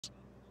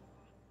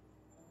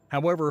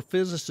However,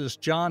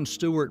 physicist John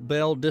Stuart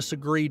Bell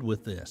disagreed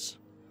with this.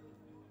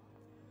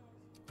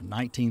 In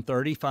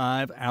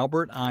 1935,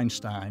 Albert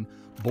Einstein,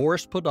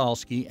 Boris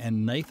Podolsky,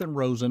 and Nathan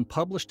Rosen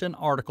published an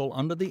article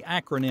under the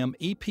acronym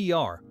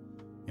EPR,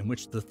 in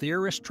which the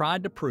theorists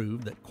tried to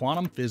prove that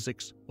quantum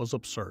physics was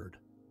absurd.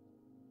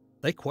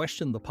 They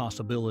questioned the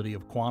possibility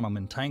of quantum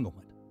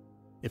entanglement.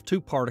 If two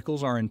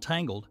particles are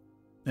entangled,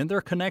 then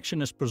their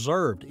connection is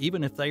preserved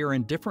even if they are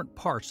in different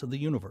parts of the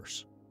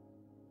universe.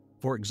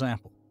 For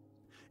example,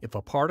 if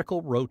a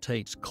particle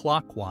rotates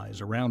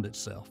clockwise around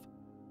itself,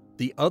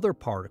 the other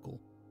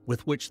particle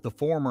with which the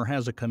former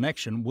has a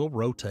connection will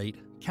rotate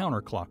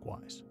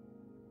counterclockwise.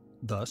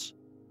 Thus,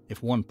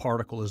 if one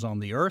particle is on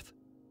the Earth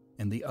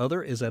and the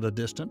other is at a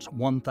distance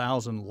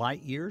 1,000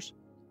 light years,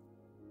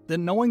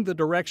 then knowing the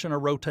direction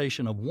of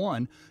rotation of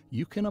one,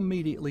 you can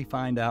immediately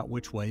find out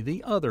which way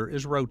the other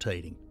is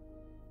rotating.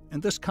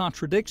 And this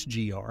contradicts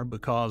GR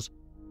because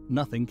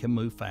nothing can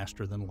move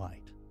faster than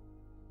light.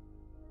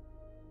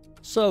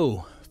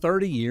 So,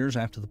 30 years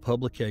after the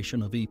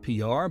publication of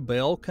EPR,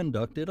 Bell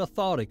conducted a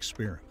thought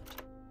experiment.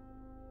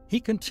 He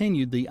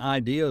continued the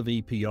idea of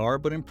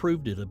EPR but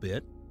improved it a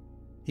bit.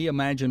 He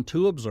imagined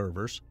two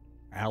observers,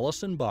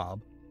 Alice and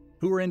Bob,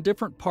 who are in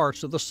different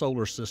parts of the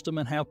solar system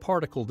and have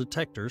particle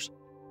detectors,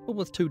 but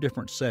with two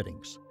different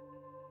settings,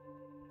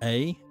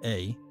 A,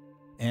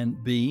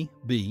 and B,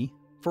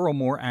 for a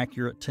more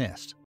accurate test.